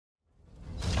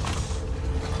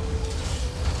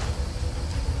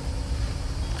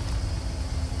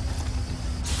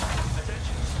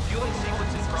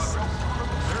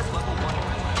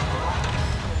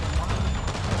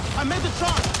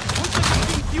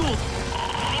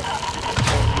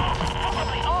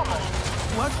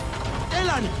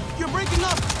I'm breaking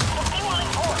up!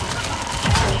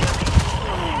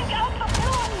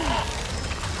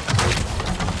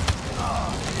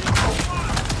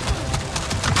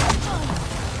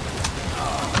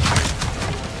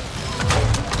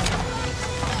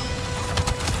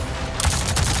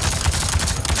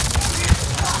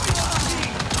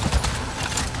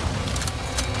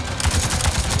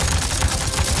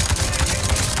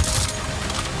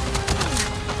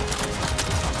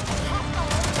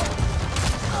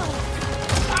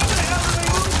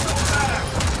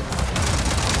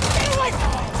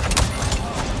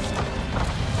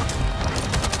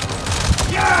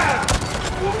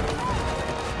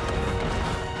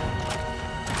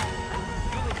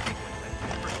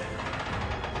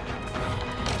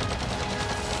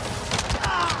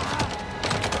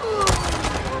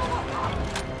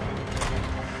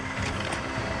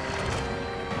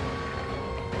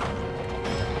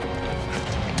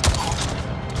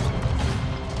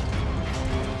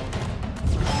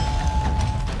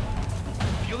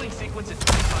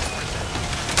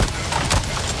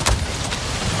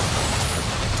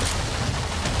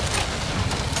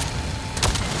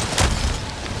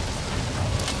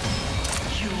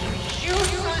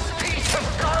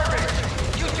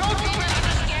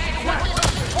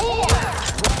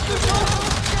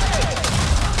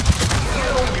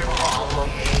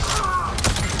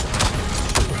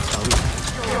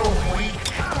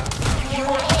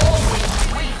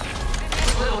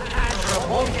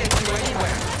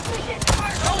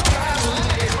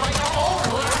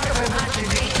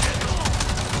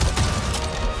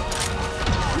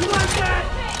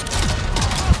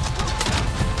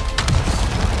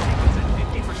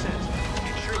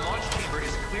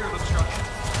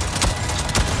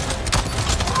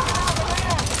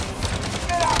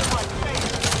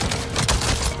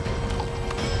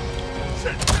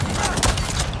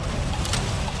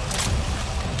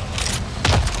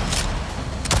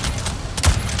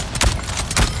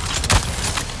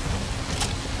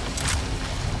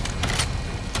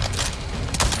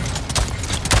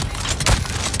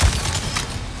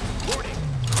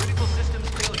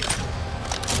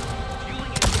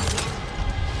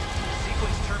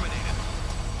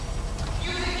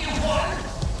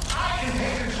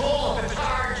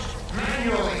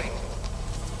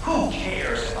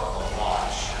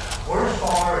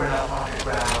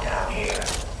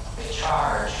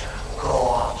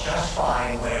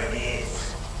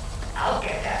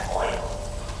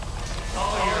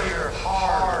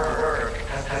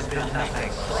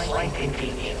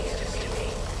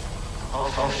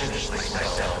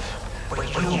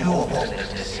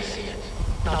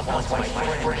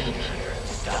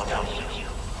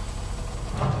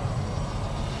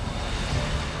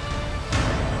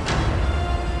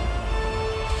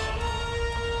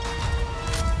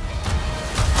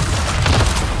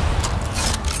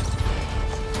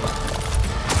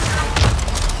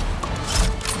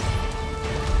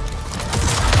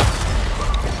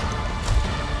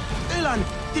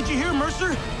 Did you hear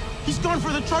Mercer? He's gone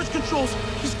for the charge controls.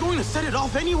 He's going to set it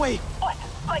off anyway. What?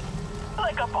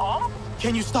 Like a bomb?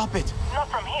 Can you stop it? Not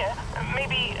from here.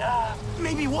 Maybe,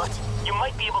 Maybe what? you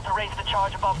might be able to raise the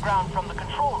charge above ground from the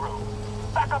control room.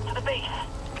 Back up to the base.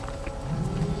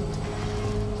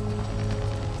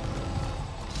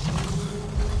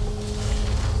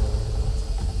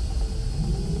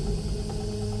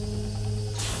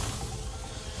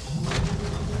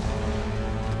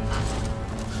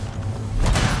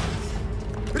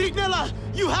 Rignella,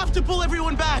 you have to pull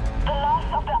everyone back! The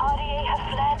last of the RDA has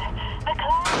fled. The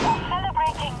clans are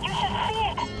celebrating. You should see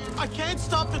it. I can't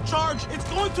stop the charge! It's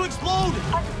going to explode!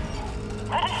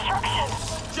 But the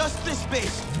destruction. Just this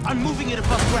base. I'm moving it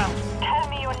above ground. Tell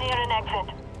me you're near an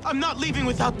exit. I'm not leaving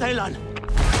without Thailand.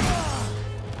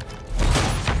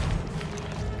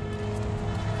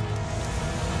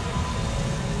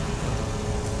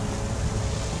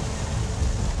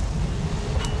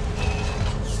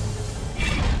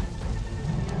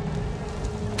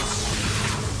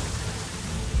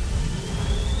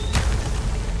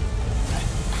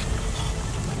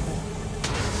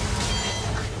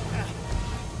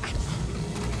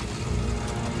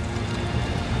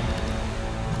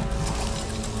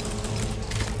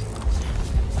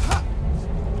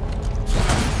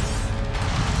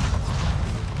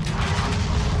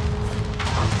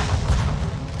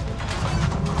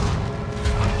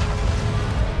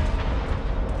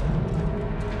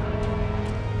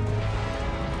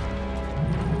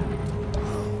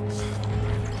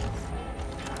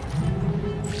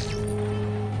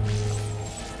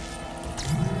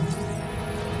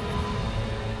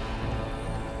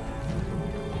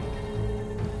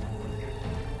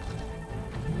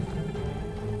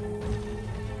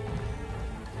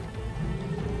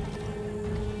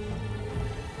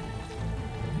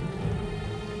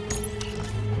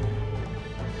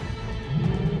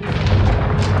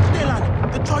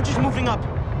 charge is moving up.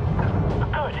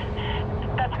 Good.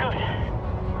 That's good.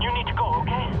 You need to go,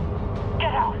 okay?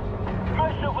 Get out.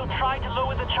 Mercer will try to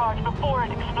lower the charge before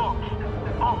it explodes.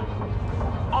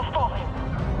 I'll stall him.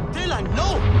 Daylan,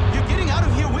 no! You're getting out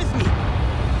of here with me!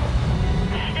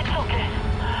 It's okay.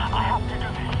 I have to do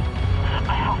this.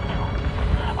 I have to.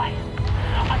 I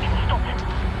can stop him.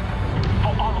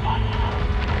 For all of us.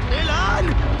 Daylan!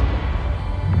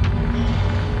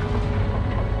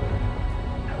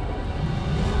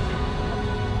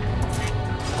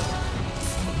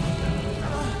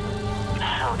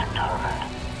 So determined.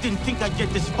 Didn't think I'd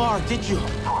get this far, did you? You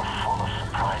are full of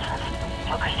surprises.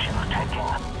 Look at you taking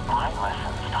my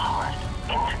lessons to heart.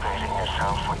 Integrating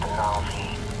yourself with the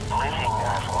Na'vi. Living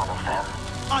as one of them.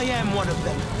 I am one of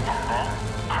them. And then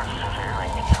persevering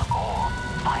in your goal.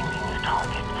 Finding your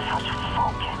target. Such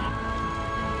focus.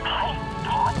 I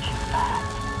taught you that.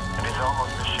 It is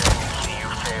almost a shame to see you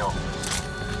fail.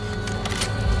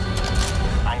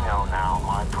 I know now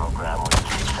my program was a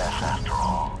success after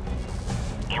all.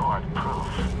 You are the proof.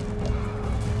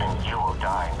 And you will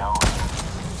die knowing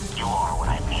you are what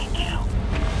I made you.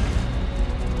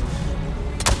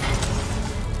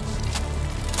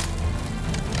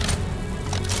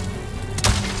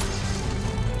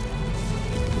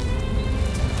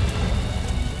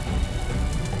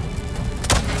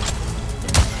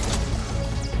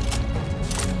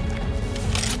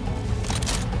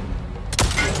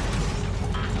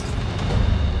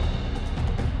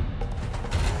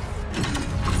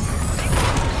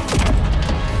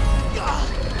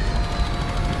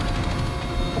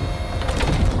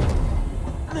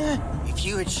 If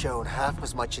you had shown half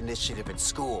as much initiative at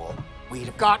school, we'd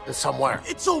have gotten somewhere.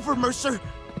 It's over, Mercer!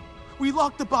 We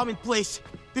locked the bomb in place.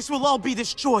 This will all be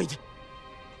destroyed.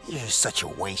 You're such a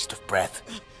waste of breath.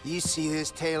 You see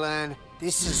this, Talon?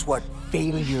 This is what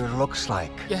failure looks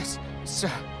like. Yes,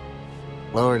 sir.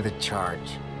 Lower the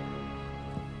charge.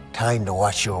 Time to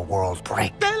watch your world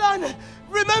break. Daylan!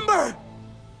 Remember!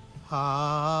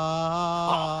 Are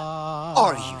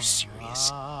you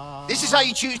serious? This is how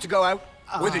you choose to go out?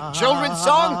 With a children's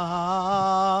song?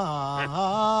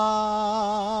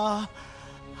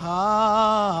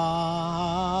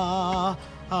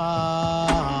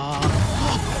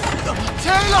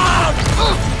 Taylor!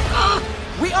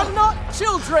 We are not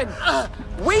children!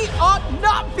 We are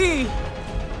Na'vi!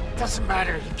 Doesn't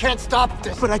matter. You can't stop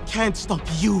this. But I can't stop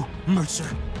you, Mercer.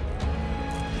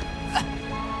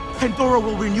 Pandora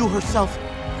will renew herself,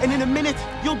 and in a minute,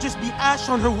 you'll just be ash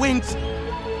on her wings.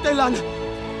 Daylan!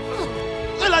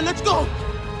 Daylan, let's go!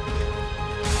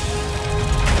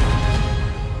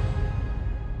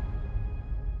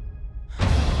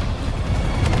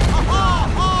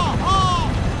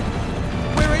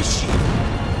 Where is she?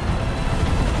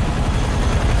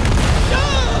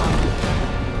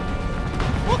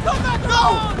 We'll come back around!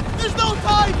 No! There's no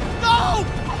time! No!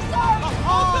 I'm sorry! No!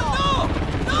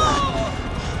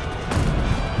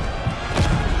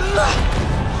 No!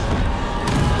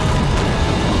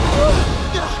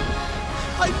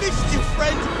 I missed you,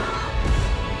 friend!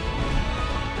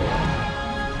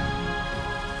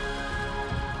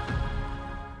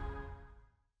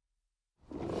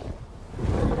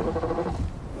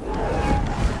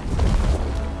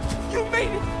 You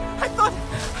made it! I thought...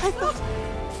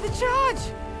 The charge!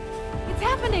 It's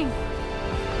happening!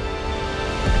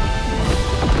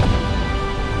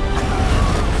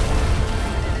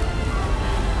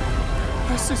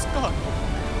 Mercer's gone.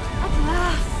 At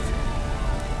last!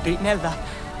 Reinelda,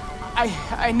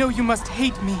 I know you must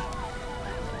hate me.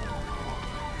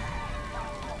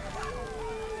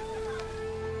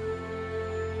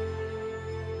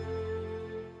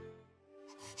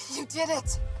 You did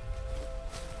it!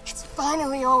 It's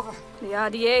finally over. The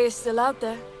RDA is still out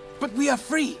there. But we are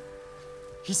free.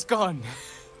 He's gone.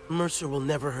 Mercer will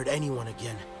never hurt anyone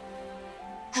again.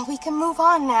 And we can move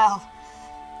on now.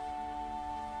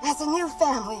 As a new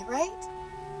family, right?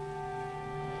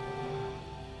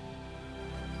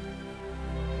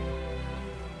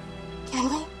 Can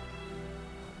we?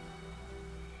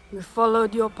 We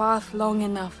followed your path long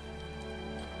enough.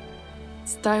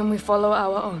 It's time we follow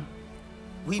our own.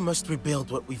 We must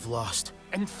rebuild what we've lost.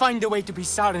 And find a way to be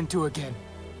Sarentu again.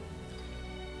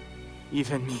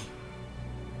 Even me.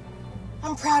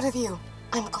 I'm proud of you.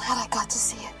 I'm glad I got to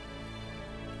see it.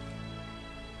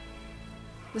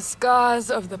 The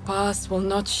scars of the past will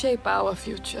not shape our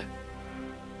future.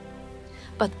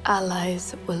 But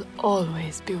allies will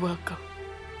always be welcome.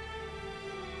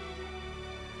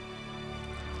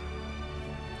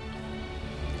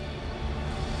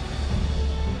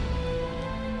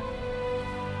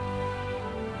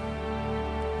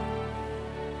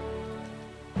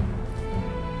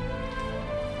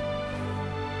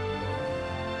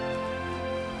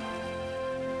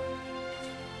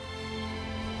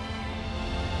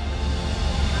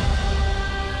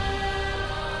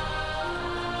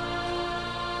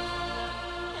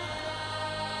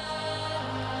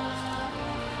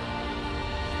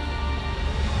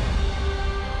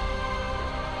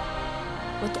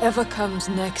 Whatever comes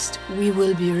next, we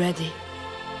will be ready.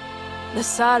 The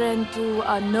Sarentu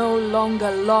are no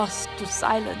longer lost to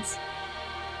silence.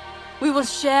 We will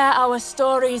share our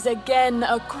stories again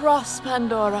across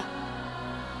Pandora.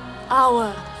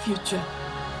 Our future.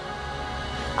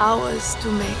 Ours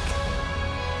to make.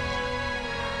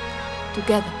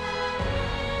 Together.